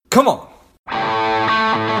Come on.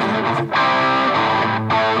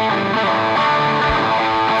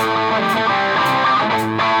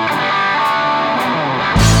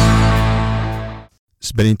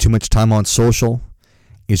 Spending too much time on social?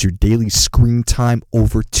 Is your daily screen time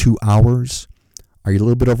over 2 hours? Are you a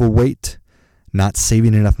little bit overweight? Not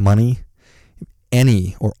saving enough money? If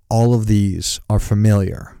any or all of these are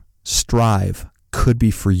familiar, Strive could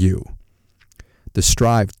be for you. The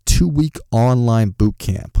Strive 2-week online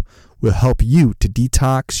bootcamp will help you to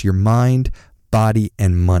detox your mind, body,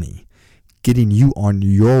 and money, getting you on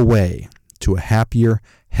your way to a happier,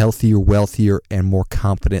 healthier, wealthier, and more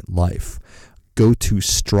confident life. Go to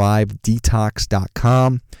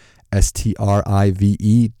strivedetox.com,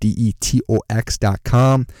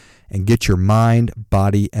 strivedetox.com, and get your mind,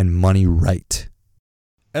 body, and money right.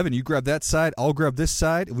 Evan, you grab that side, I'll grab this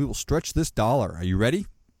side, and we will stretch this dollar. Are you ready?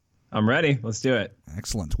 I'm ready. Let's do it.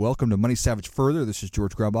 Excellent. Welcome to Money Savage Further. This is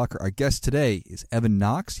George Graubacher. Our guest today is Evan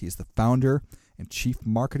Knox. He is the founder and chief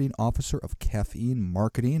marketing officer of Caffeine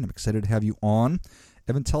Marketing. I'm excited to have you on.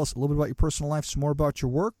 Evan, tell us a little bit about your personal life, some more about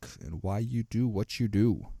your work, and why you do what you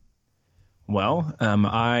do. Well,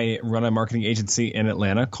 I run a marketing agency in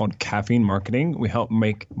Atlanta called Caffeine Marketing. We help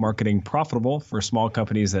make marketing profitable for small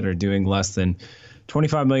companies that are doing less than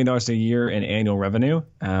 $25 million a year in annual revenue.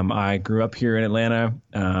 I grew up here in Atlanta.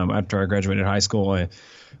 After I graduated high school, I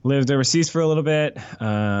lived overseas for a little bit,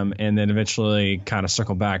 and then eventually kind of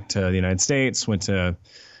circled back to the United States, went to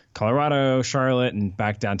Colorado, Charlotte, and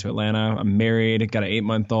back down to Atlanta. I'm married, got an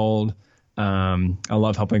 8-month-old. I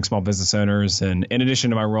love helping small business owners. And in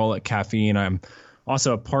addition to my role at Caffeine, I'm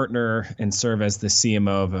also a partner and serve as the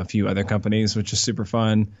CMO of a few other companies, which is super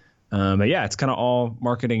fun. But yeah, it's kind of all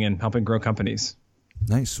marketing and helping grow companies.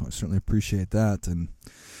 Nice. Well, I certainly appreciate that. And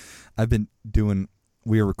I've been doing,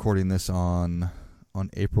 we are recording this on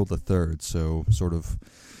April the 3rd. So sort of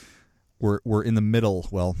we're in the middle.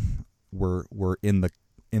 Well, we're in the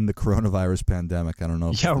coronavirus pandemic. I don't know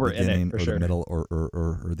if it's the beginning or the middle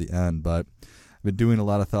or the end, but I've been doing a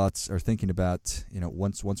lot of thoughts or thinking about,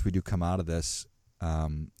 once we do come out of this,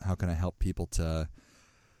 how can I help people to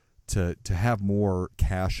have more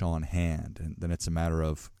cash on hand? And then it's a matter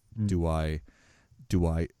of, do I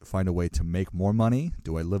find a way to make more money?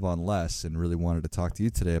 Do I live on less? And really wanted to talk to you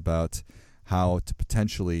today about how to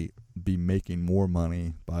potentially be making more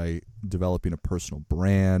money by developing a personal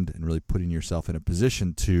brand and really putting yourself in a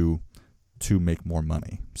position to make more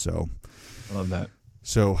money. So I love that.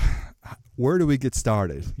 So where do we get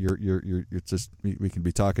started? You're just, we can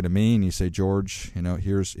be talking to me and you say, George,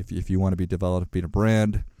 here's, if you want to be developing a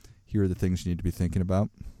brand, here are the things you need to be thinking about.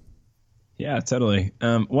 Yeah, totally.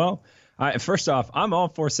 First off, I'm all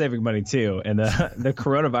for saving money too. And the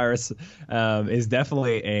coronavirus is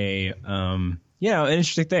definitely an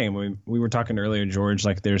interesting thing. We were talking earlier, George,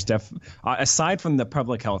 like there's aside from the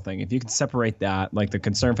public health thing, if you could separate that, like the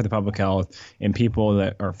concern for the public health and people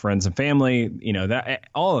that are friends and family, that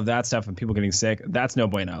all of that stuff and people getting sick, that's no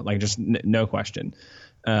bueno, like just no question.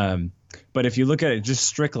 But if you look at it just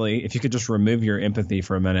strictly, if you could just remove your empathy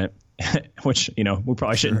for a minute, which, we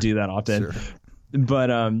probably shouldn't do that often. Sure. But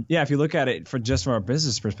if you look at it from our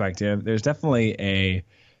business perspective, there's definitely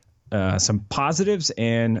some positives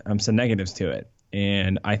and some negatives to it.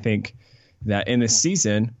 And I think that in this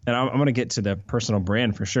season, and I'm going to get to the personal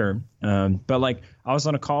brand for sure. But like I was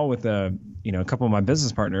on a call with a couple of my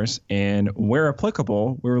business partners, and where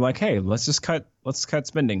applicable, we were like, hey, let's cut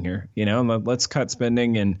spending here. Let's cut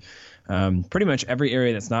spending in pretty much every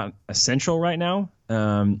area that's not essential right now.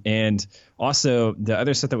 And also the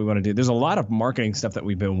other stuff that we want to do, there's a lot of marketing stuff that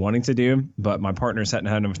we've been wanting to do, but my partners hadn't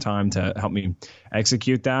had enough time to help me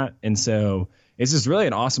execute that. And so it's just really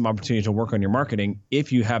an awesome opportunity to work on your marketing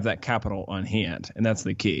if you have that capital on hand. And that's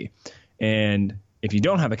the key. And if you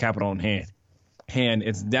don't have the capital on hand,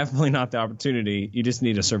 it's definitely not the opportunity. You just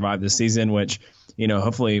need to survive this season, which,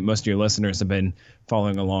 hopefully most of your listeners have been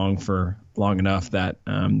following along for long enough that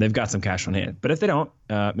they've got some cash on hand. But if they don't,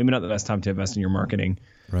 maybe not the best time to invest in your marketing.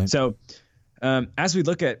 Right. So as we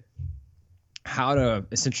look at how to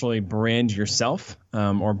essentially brand yourself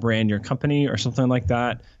or brand your company or something like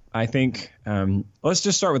that, I think let's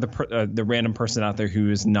just start with the random person out there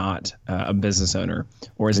who is not a business owner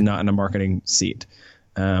or is not in a marketing seat.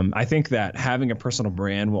 I think that having a personal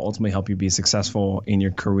brand will ultimately help you be successful in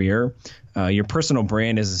your career. Your personal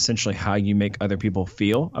brand is essentially how you make other people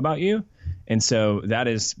feel about you. And so that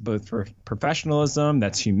is both for professionalism,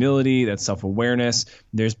 that's humility, that's self-awareness.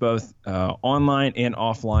 There's both online and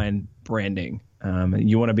offline branding.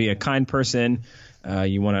 You want to be a kind person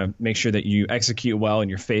You want to make sure that you execute well and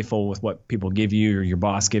you're faithful with what people give you or your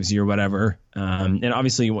boss gives you or whatever. And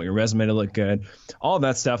obviously you want your resume to look good. All of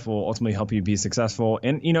that stuff will ultimately help you be successful.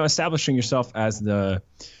 And, establishing yourself as the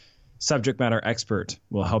subject matter expert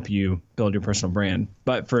will help you build your personal brand.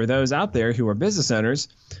 But for those out there who are business owners,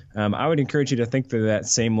 I would encourage you to think through that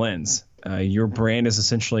same lens. Your brand is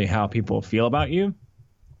essentially how people feel about you.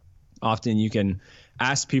 Often you can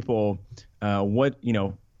ask people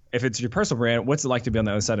if it's your personal brand, what's it like to be on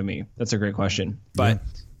the other side of me? That's a great question. But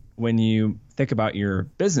when you think about your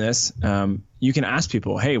business, you can ask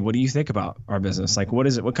people, hey, what do you think about our business? Like, what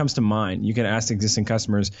is it? What comes to mind? You can ask existing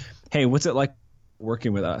customers, hey, what's it like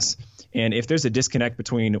working with us? And if there's a disconnect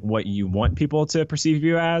between what you want people to perceive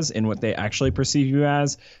you as and what they actually perceive you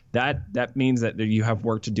as, that means that you have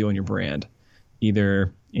work to do on your brand,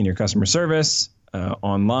 either in your customer service,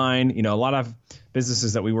 online. A lot of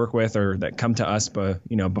businesses that we work with or that come to us, but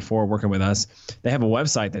before working with us, they have a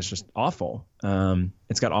website that's just awful.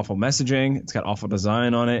 It's got awful messaging, it's got awful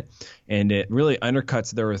design on it, and it really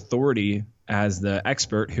undercuts their authority as the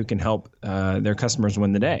expert who can help their customers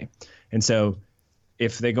win the day. And so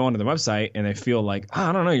if they go onto the website and they feel like,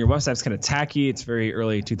 I don't know, your website's kind of tacky, it's very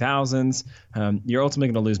early 2000s, you're ultimately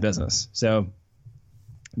going to lose business. So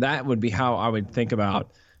that would be how I would think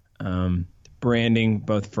about branding,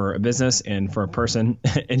 both for a business and for a person.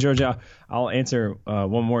 And Georgia, I'll answer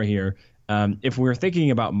one more here. If we're thinking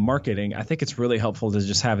about marketing, I think it's really helpful to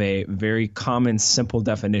just have a very common, simple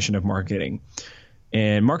definition of marketing.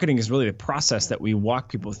 And marketing is really the process that we walk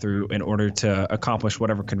people through in order to accomplish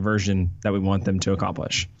whatever conversion that we want them to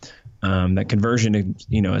accomplish. That conversion,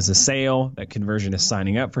 is a sale. That conversion is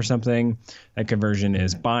signing up for something. That conversion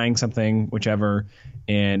is buying something, whichever.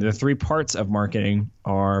 And the three parts of marketing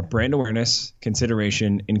are brand awareness,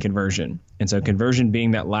 consideration, and conversion. And so conversion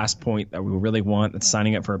being that last point that we really want, that's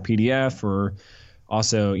signing up for a PDF or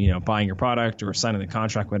also, buying your product or signing the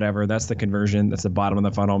contract, whatever. That's the conversion. That's the bottom of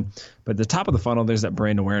the funnel. But at the top of the funnel, there's that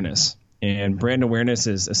brand awareness. And brand awareness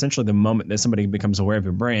is essentially the moment that somebody becomes aware of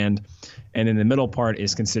your brand. And in the middle part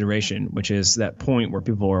is consideration, which is that point where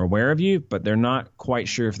people are aware of you, but they're not quite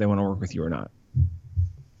sure if they want to work with you or not.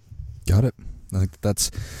 Got it. I think that's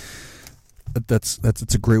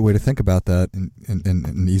a great way to think about that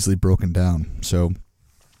and easily broken down. So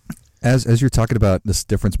as you're talking about this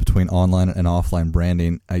difference between online and offline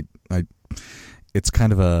branding, I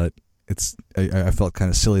felt kind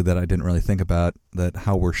of silly that I didn't really think about that.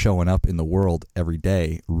 How we're showing up in the world every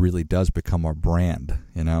day really does become our brand.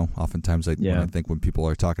 Oftentimes when people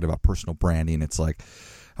are talking about personal branding, it's like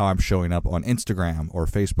how I'm showing up on Instagram or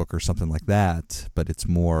Facebook or something like that. But it's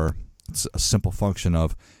a simple function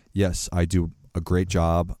of, yes, I do a great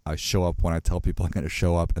job. I show up when I tell people I'm going to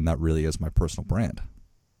show up, and that really is my personal brand.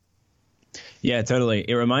 Yeah, totally.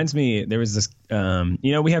 It reminds me, there was this,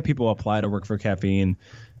 we have people apply to work for Caffeine,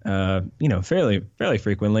 fairly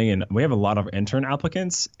frequently, and we have a lot of intern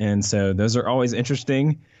applicants. And so those are always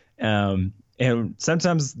interesting. And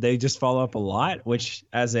sometimes they just follow up a lot, which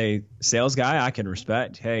as a sales guy, I can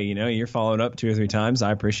respect. Hey, you're following up 2 or 3 times.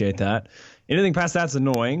 I appreciate that. Anything past that's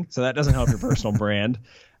annoying. So that doesn't help your personal brand.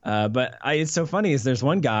 But it's so funny is there's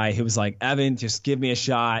one guy who was like, Evan, just give me a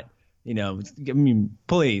shot. Give me,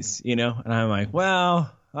 please, and I'm like,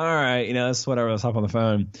 well, all right, that's whatever. Let's hop on the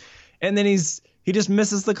phone. And then he just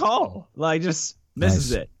misses the call, like just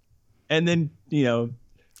misses it. And then,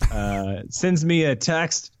 sends me a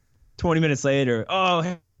text 20 minutes later.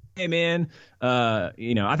 Oh, hey man.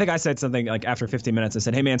 I think I said something like after 15 minutes, I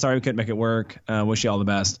said, hey man, sorry we couldn't make it work. Wish you all the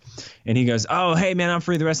best. And he goes, oh, hey man, I'm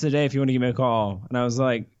free the rest of the day if you want to give me a call. And I was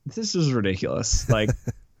like, this is ridiculous. Like,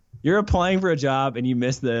 you're applying for a job and you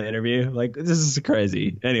missed the interview. Like, this is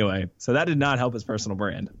crazy. Anyway, so that did not help his personal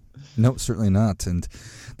brand. No, certainly not. And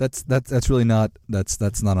that's really not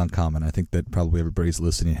that's not uncommon. I think that probably everybody's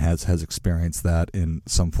listening has experienced that in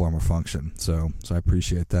some form or function. So I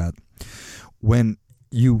appreciate that. When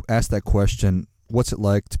you ask that question, what's it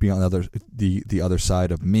like to be on the other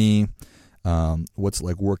side of me? What's it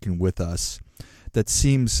like working with us? That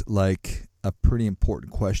seems like a pretty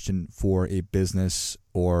important question for a business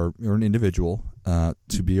or an individual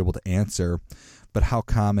to be able to answer. But how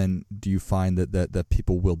common do you find that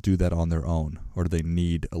people will do that on their own, or do they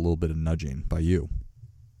need a little bit of nudging by you?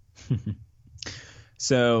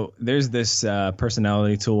 So there's this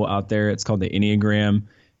personality tool out there. It's called the Enneagram.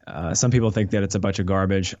 Some people think that it's a bunch of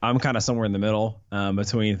garbage. I'm kind of somewhere in the middle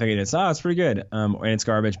between thinking it's pretty good and it's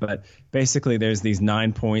garbage. But basically, there's these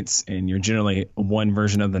 9 points, and you're generally one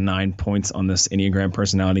version of the 9 points on this Enneagram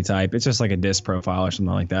personality type. It's just like a DISC profile or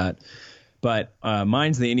something like that. But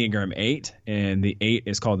mine's the Enneagram 8, and the 8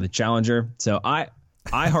 is called the Challenger. So I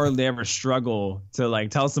I hardly ever struggle to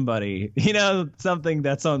like tell somebody, something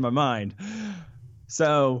that's on my mind.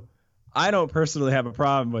 So I don't personally have a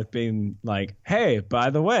problem with being like, hey, by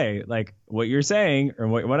the way, like what you're saying or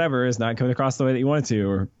whatever is not coming across the way that you want it to,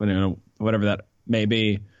 or whatever that may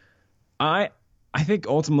be. I think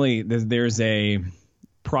ultimately there's a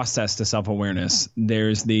process to self-awareness.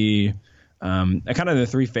 There's the kind of the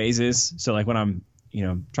three phases. So like when I'm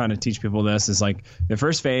trying to teach people this is like the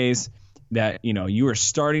first phase that you are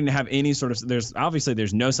starting to have any sort of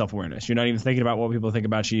there's no self-awareness. You're not even thinking about what people think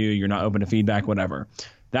about you. You're not open to feedback, whatever.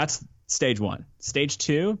 That's stage one. Stage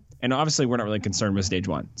two, and obviously we're not really concerned with stage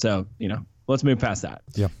one. So, let's move past that.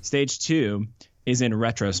 Yeah. Stage two is in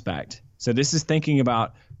retrospect. So this is thinking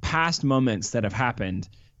about past moments that have happened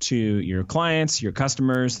to your clients, your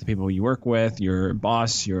customers, the people you work with, your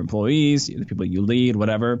boss, your employees, the people you lead,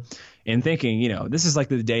 whatever, and thinking, this is like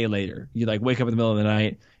the day later. You like wake up in the middle of the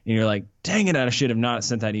night and you're like, dang it, I should have not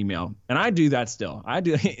sent that email. And I do that still. I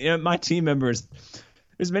do. My team members,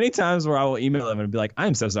 there's many times where I will email them and be like,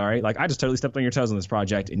 I'm so sorry. Like I just totally stepped on your toes on this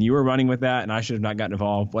project and you were running with that and I should have not gotten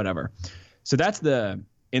involved, whatever. So that's the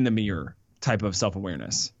in the mirror type of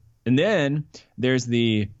self-awareness. And then there's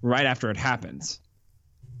the right after it happens.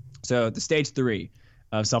 So the stage three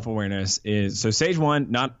of self-awareness is, so stage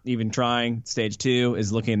one, not even trying. Stage two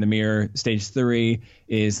is looking in the mirror. Stage three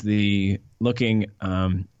is the looking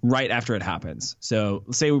right after it happens. So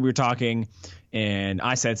let's say we were talking and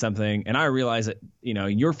I said something and I realized that,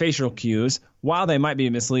 your facial cues, while they might be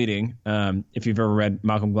misleading, if you've ever read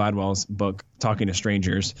Malcolm Gladwell's book, Talking to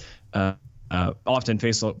Strangers, often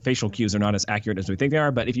facial cues are not as accurate as we think they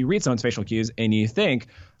are. But if you read someone's facial cues and you think,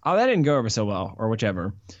 oh, that didn't go over so well or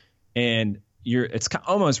whichever, and it's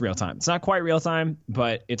almost real time. It's not quite real time,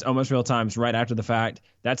 but it's almost real time. It's right after the fact.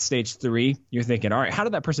 That's stage three. You're thinking, all right, how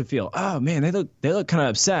did that person feel? Oh man, they look kind of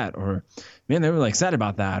upset, or man, they were like sad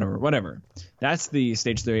about that, or whatever. That's the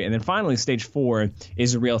stage three. And then finally, stage four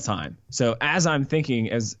is real time. So as I'm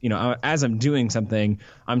thinking, as I'm doing something,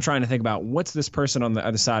 I'm trying to think about what's this person on the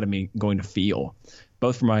other side of me going to feel,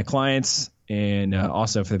 both for my clients and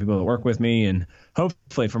also for the people that work with me, and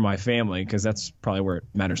hopefully for my family, because that's probably where it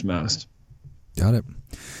matters most. Got it.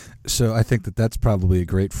 So I think that's probably a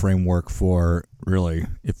great framework for really,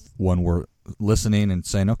 if one were listening and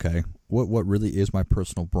saying, okay, what really is my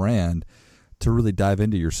personal brand, to really dive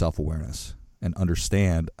into your self-awareness and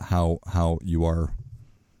understand how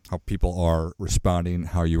people are responding,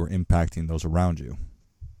 how you are impacting those around you.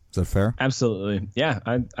 Is that fair? Absolutely. Yeah,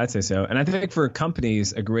 I'd say so. And I think for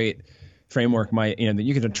companies, a great framework might, that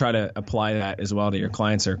you could try to apply that as well to your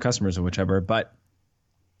clients or customers or whichever. But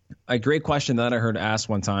a great question that I heard asked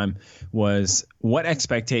one time was, what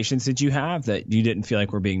expectations did you have that you didn't feel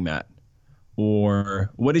like were being met?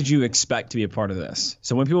 Or what did you expect to be a part of this?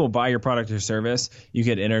 So when people buy your product or service, you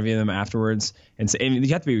could interview them afterwards and say, and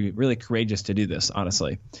you have to be really courageous to do this,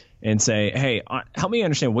 honestly, and say, hey, help me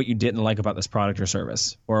understand what you didn't like about this product or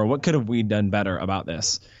service, or what could have we done better about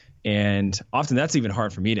this? And often that's even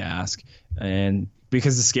hard for me to ask. And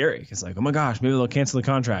because it's scary. It's like, oh my gosh, maybe they'll cancel the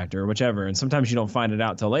contract or whichever. And sometimes you don't find it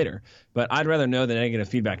out till later. But I'd rather know the negative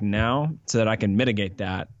feedback now so that I can mitigate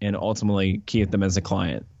that and ultimately keep them as a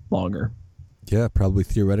client longer. Yeah, probably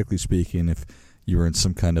theoretically speaking, if you were in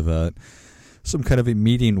some kind of a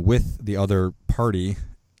meeting with the other party,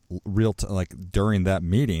 like during that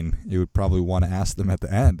meeting, you would probably want to ask them at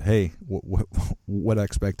the end, hey, what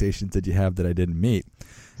expectations did you have that I didn't meet?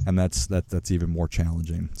 And that's even more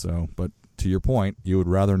challenging. So, but to your point, you would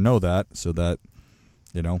rather know that so that,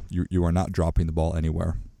 you are not dropping the ball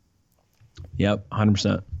anywhere. Yep,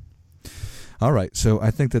 100%. All right. So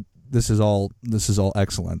I think that this is all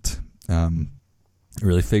excellent.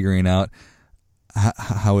 Really figuring out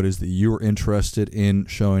how it is that you are interested in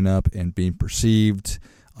showing up and being perceived,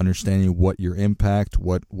 understanding what your impact,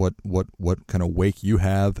 what kind of wake you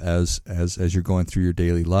have as you're going through your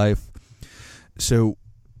daily life. So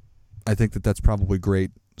I think that that's probably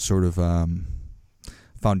great sort of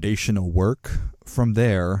foundational work. From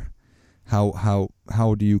there,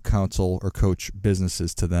 how do you counsel or coach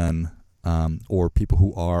businesses to then, or people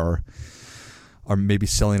who are maybe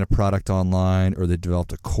selling a product online, or they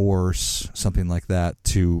developed a course, something like that,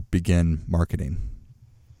 to begin marketing?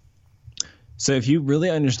 So if you really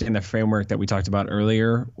understand the framework that we talked about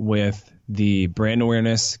earlier with the brand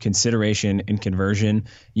awareness, consideration, and conversion,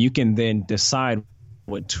 you can then decide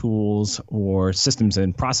what tools or systems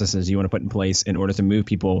and processes you want to put in place in order to move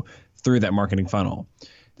people through that marketing funnel.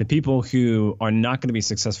 The people who are not going to be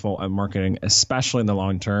successful at marketing, especially in the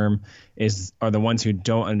long term, are the ones who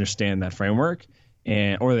don't understand that framework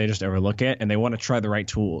or they just overlook it, and they want to try the right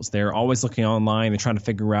tools. They're always looking online. They're trying to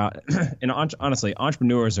figure out. And honestly,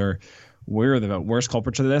 entrepreneurs we're the worst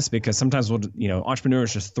culprits of this, because sometimes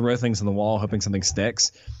entrepreneurs just throw things on the wall hoping something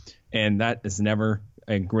sticks, and that is never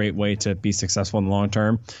a great way to be successful in the long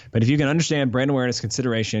term. But if you can understand brand awareness,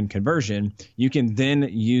 consideration, conversion, you can then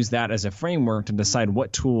use that as a framework to decide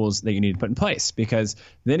what tools that you need to put in place, because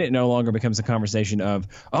then it no longer becomes a conversation of,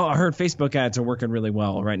 oh, I heard Facebook ads are working really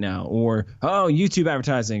well right now, or, oh, YouTube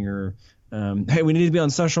advertising, or, hey, we need to be on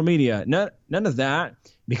social media. None of that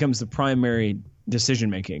becomes the primary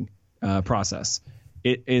decision-making process.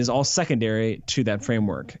 It is all secondary to that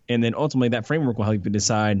framework. And then ultimately that framework will help you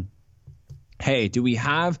decide, hey, do we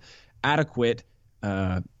have adequate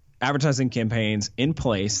advertising campaigns in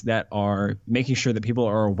place that are making sure that people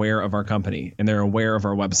are aware of our company and they're aware of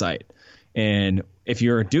our website? And if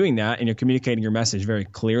you're doing that and you're communicating your message very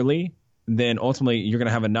clearly, then ultimately you're going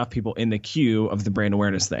to have enough people in the queue of the brand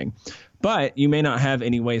awareness thing. But you may not have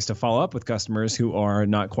any ways to follow up with customers who are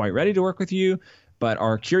not quite ready to work with you, but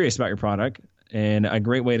are curious about your product. And a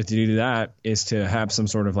great way to do that is to have some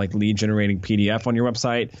sort of like lead generating PDF on your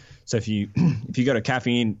website. So if you go to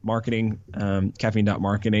Caffeine Marketing,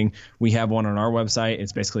 caffeine.marketing, we have one on our website.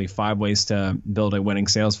 It's basically 5 ways to build a winning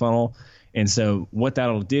sales funnel. And so what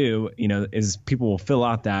that'll do, is people will fill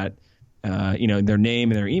out that, their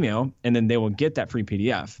name and their email, and then they will get that free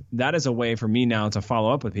PDF. That is a way for me now to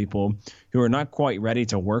follow up with people who are not quite ready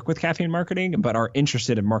to work with caffeine marketing, but are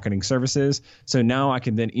interested in marketing services. So now I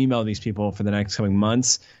can then email these people for the next coming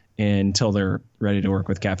months until they're ready to work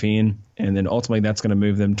with caffeine. And then ultimately that's going to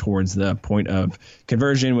move them towards the point of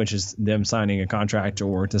conversion, which is them signing a contract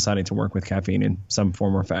or deciding to work with caffeine in some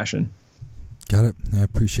form or fashion. Got it. I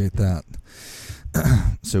appreciate that.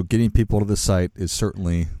 So getting people to the site is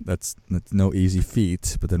certainly, that's no easy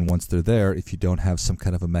feat. But then once they're there, if you don't have some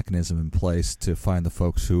kind of a mechanism in place to find the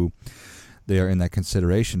folks who they are in that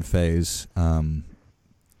consideration phase,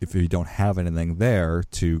 if you don't have anything there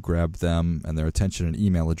to grab them and their attention and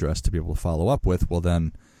email address to be able to follow up with, well,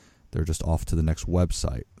 then they're just off to the next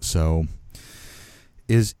website. So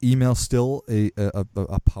is email still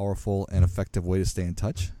a powerful and effective way to stay in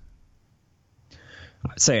touch?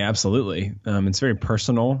 I'd say absolutely. It's very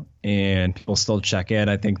personal, and people still check it.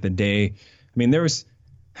 I think there was,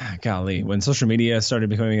 when social media started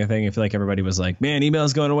becoming a thing, I feel like everybody was like, man,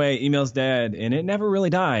 email's going away, email's dead. And it never really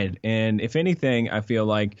died. And if anything, I feel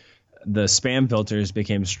like the spam filters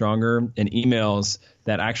became stronger, and emails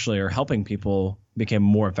that actually are helping people became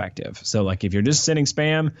more effective. So like if you're just sending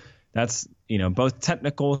spam, that's, both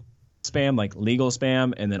technical spam, like legal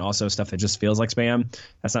spam, and then also stuff that just feels like spam.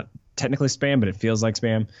 That's not technically spam, but it feels like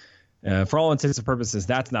spam. For all intents and purposes,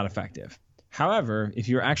 that's not effective. However, if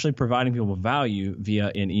you're actually providing people value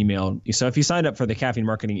via an email, so if you signed up for the caffeine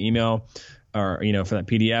marketing email, or for that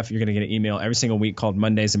PDF, you're going to get an email every single week called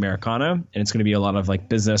Mondays Americana, and it's going to be a lot of like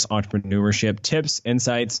business entrepreneurship tips,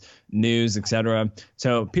 insights, news, etc.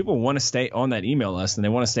 So people want to stay on that email list, and they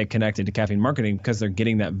want to stay connected to caffeine marketing because they're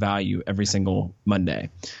getting that value every single Monday.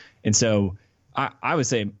 And so I would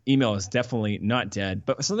say email is definitely not dead.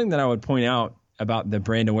 But something that I would point out about the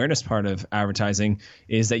brand awareness part of advertising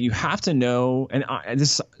is that you have to know, and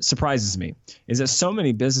this surprises me, is that so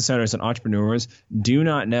many business owners and entrepreneurs do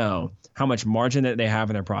not know how much margin that they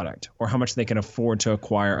have in their product or how much they can afford to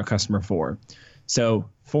acquire a customer for.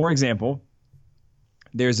 So, for example,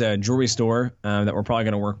 there's a jewelry store that we're probably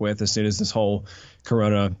going to work with as soon as this whole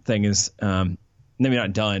Corona thing is maybe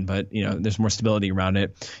not done, but there's more stability around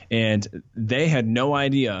it. And they had no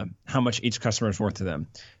idea how much each customer is worth to them.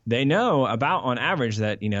 They know about on average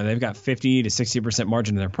that, they've got 50 to 60%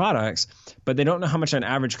 margin in their products, but they don't know how much an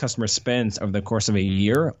average customer spends over the course of a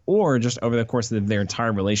year or just over the course of their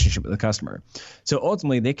entire relationship with the customer. So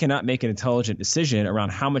ultimately they cannot make an intelligent decision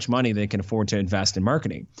around how much money they can afford to invest in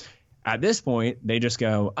marketing. At this point, they just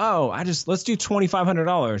go, let's do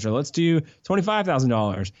 $2,500 or let's do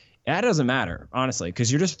 $25,000. That doesn't matter, honestly,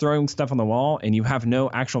 because you're just throwing stuff on the wall and you have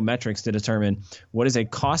no actual metrics to determine what is a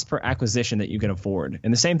cost per acquisition that you can afford.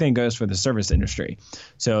 And the same thing goes for the service industry.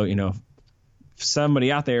 So, if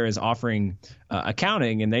somebody out there is offering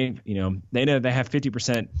accounting and they know they have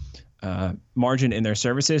 50% margin in their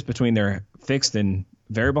services between their fixed and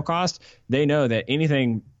variable cost, they know that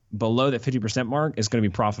anything below that 50% mark is going to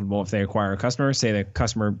be profitable if they acquire a customer. Say the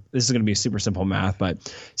customer, this is going to be super simple math,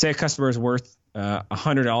 but say a customer is worth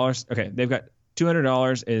 $100. Okay, they've got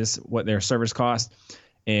 $200 is what their service cost,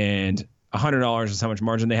 and $100 is how much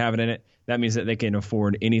margin they have in it. That means that they can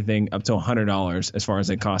afford anything up to $100 as far as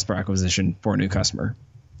a cost per acquisition for a new customer.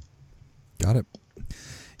 Got it.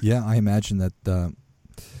 Yeah, I imagine that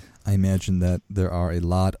I imagine that there are a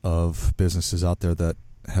lot of businesses out there that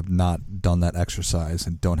have not done that exercise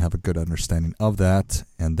and don't have a good understanding of that,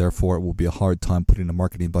 and therefore it will be a hard time putting a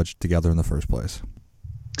marketing budget together in the first place.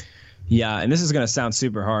 Yeah, and this is going to sound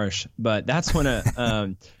super harsh, but that's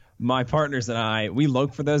when my partners and I, we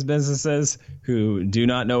look for those businesses who do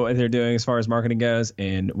not know what they're doing as far as marketing goes,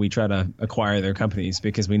 and we try to acquire their companies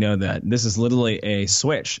because we know that this is literally a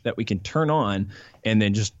switch that we can turn on and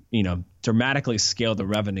then just, dramatically scale the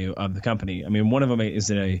revenue of the company. I mean, one of them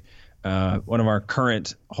is one of our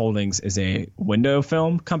current holdings is a window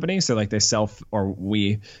film company. So like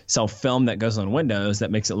we sell film that goes on windows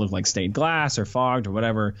that makes it look like stained glass or fogged or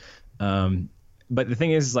whatever. But the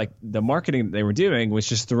thing is like the marketing they were doing was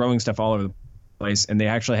just throwing stuff all over the place, and they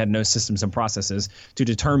actually had no systems and processes to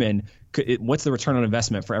determine what's the return on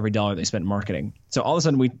investment for every dollar they spent in marketing. So all of a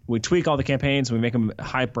sudden we tweak all the campaigns, we make them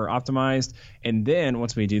hyper optimized, and then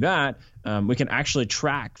once we do that, we can actually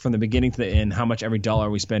track from the beginning to the end how much every dollar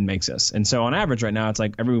we spend makes us. And so on average right now, it's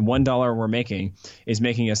like every $1 we're making is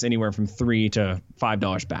making us anywhere from $3 to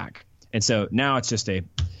 $5 back. And so now it's just a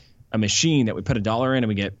machine that we put $1 in and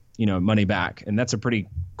we get money back, and that's a pretty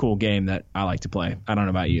cool game that I like to play. I don't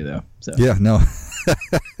know about you though. So. Yeah, no.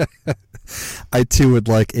 I too would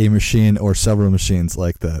like a machine or several machines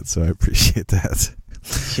like that, so I appreciate that.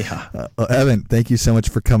 Yeah. Evan, thank you so much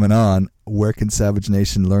for coming on. Where can Savage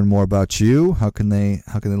Nation learn more about you? How can they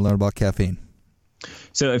learn about Caffeine?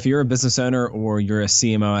 So if you're a business owner or you're a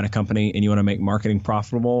CMO at a company and you want to make marketing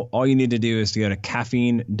profitable, all you need to do is to go to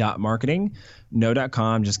caffeine.marketing,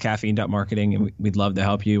 no.com, just caffeine.marketing, and we'd love to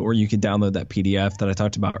help you. Or you can download that PDF that I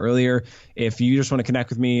talked about earlier. If you just want to connect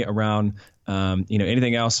with me around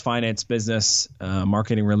anything else, finance, business,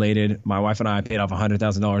 marketing related, my wife and I paid off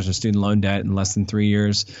 $100,000 of student loan debt in less than 3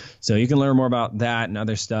 years. So you can learn more about that and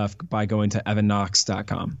other stuff by going to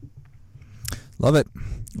evanknox.com. Love it.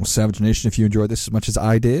 Well, Savage Nation, if you enjoyed this as much as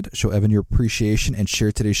I did, show Evan your appreciation and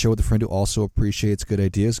share today's show with a friend who also appreciates good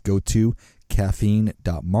ideas. Go to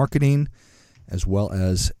caffeine.marketing as well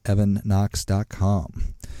as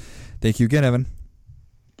evanknox.com. Thank you again, Evan.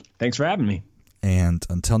 Thanks for having me. And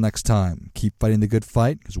until next time, keep fighting the good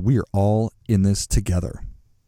fight because we are all in this together.